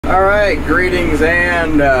Alright, greetings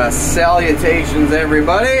and salutations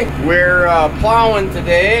everybody. We're plowing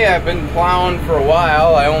today. I've been plowing for a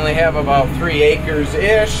while. I only have about 3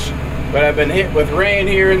 acres-ish, but I've been hit with rain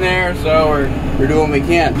here and there, so we're doing what we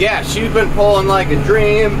can. Yeah, she's been pulling like a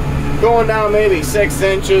dream, going down maybe 6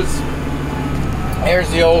 inches.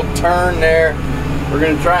 There's the old turn there. We're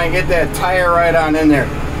gonna try and get that tire right on in there.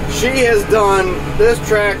 This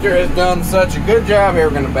tractor has done such a good job. Here,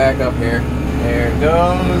 we're gonna back up here. There it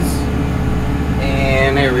goes.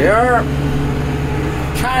 And there we are.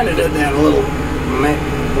 Kind of did that a little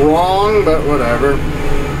wrong, but whatever.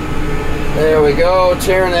 There we go,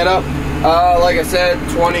 tearing that up. Like I said,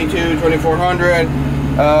 2400,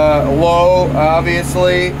 low,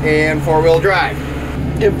 obviously, and 4-wheel drive.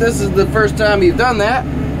 If this is the first time you've done that,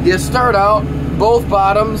 you start out both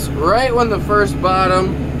bottoms right when the first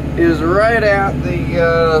bottom is right at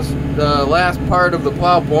the last part of the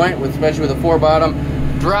plow point, especially with a 4 bottom.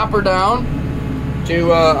 Drop her down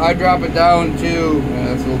to, I drop it down to,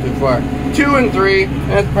 that's a little too far, 2 and 3,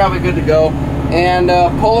 that's probably good to go. And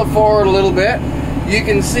pull it forward a little bit. You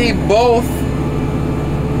can see both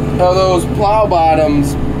of those plow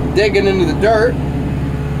bottoms digging into the dirt.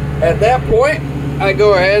 At that point, I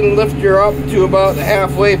go ahead and lift her up to about the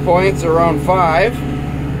halfway points, around 5.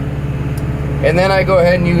 And then I go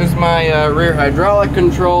ahead and use my rear hydraulic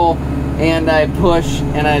control, and I push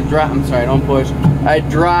and I drop, I don't push, I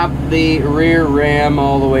drop the rear ram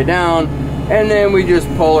all the way down, and then we just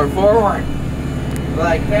pull her forward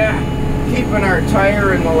like that, keeping our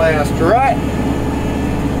tire in the last rut.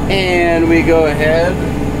 And we go ahead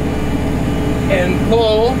and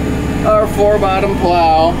pull our 4-bottom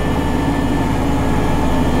plow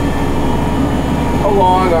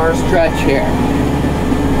along our stretch here.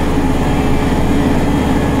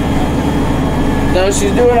 So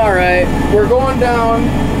she's doing all right. We're going down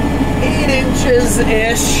 8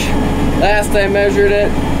 inches-ish. Last I measured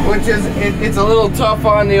it, which is, it's a little tough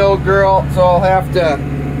on the old girl, so I'll have to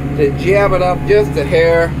jab it up just a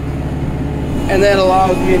hair. And that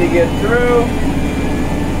allows me to get through.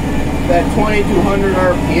 That 2200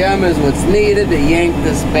 RPM is what's needed to yank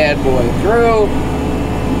this bad boy through.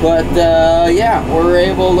 But yeah, we're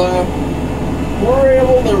able to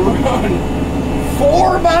run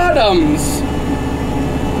 4 bottoms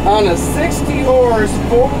on a 60-horse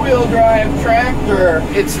 4-wheel drive tractor.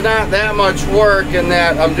 It's not that much work in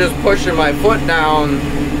that I'm just pushing my foot down.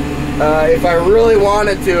 If I really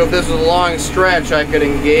wanted to, if this was a long stretch, I could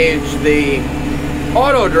engage the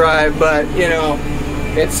auto drive, but you know,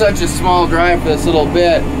 it's such a small drive for this little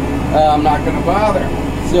bit, I'm not going to bother.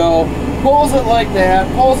 So, pulls it like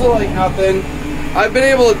that, pulls it like nothing. I've been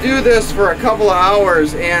able to do this for a couple of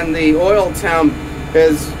hours, and the oil temp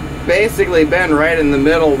has basically been right in the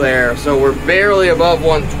middle there, so we're barely above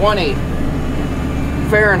 120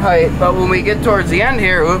 Fahrenheit. But when we get towards the end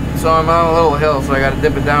here, oops, so I'm on a little hill, so I got to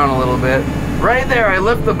dip it down a little bit. Right there, I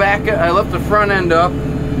lift the front end up,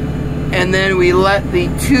 and then we let the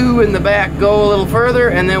 2 in the back go a little further,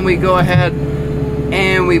 and then we go ahead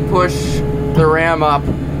and we push the ram up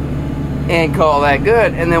and call that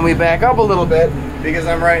good. And then we back up a little bit because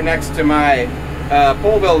I'm right next to my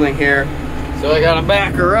pole building here. So I gotta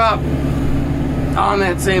back her up on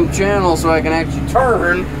that same channel so I can actually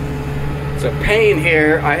turn. It's a pain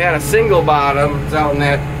here. I had a single bottom, it's out in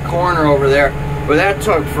that corner over there, but that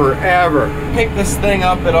took forever. Picked this thing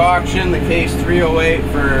up at auction, the case 308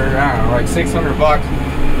 for, I don't know, like 600 bucks.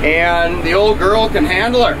 And the old girl can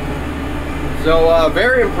handle her. So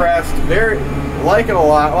very impressed, like it a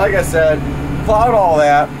lot. Like I said, plowed all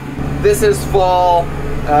that. This is fall.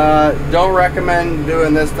 Don't recommend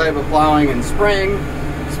doing this type of plowing in spring,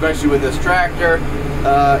 especially with this tractor.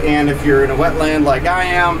 And if you're in a wetland like I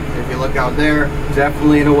am, if you look out there,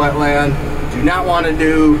 definitely in a wetland. Do not want to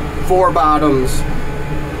do 4 bottoms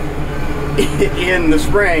in the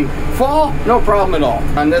spring. Fall, no problem at all.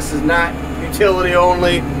 And this is not utility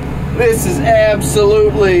only. This is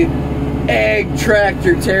absolutely ag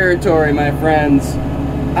tractor territory, my friends.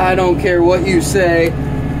 I don't care what you say.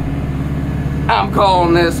 I'm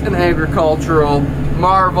calling this an agricultural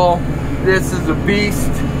marvel. This is a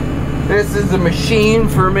beast. This is a machine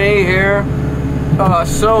for me here.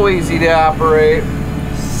 So easy to operate.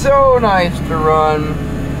 So nice to run.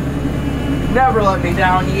 Never let me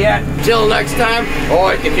down yet. Till next time. Oh,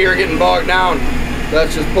 I can hear her getting bogged down.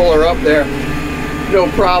 Let's just pull her up there. No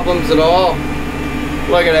problems at all.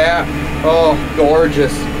 Look at that. Oh,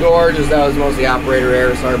 gorgeous. Gorgeous. That was mostly operator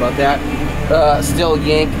error. Sorry about that. Still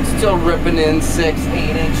yanking, still ripping in 6,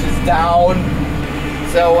 8 inches down.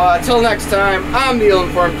 So, till next time, I'm the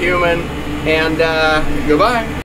Ill-Informed Human, and goodbye.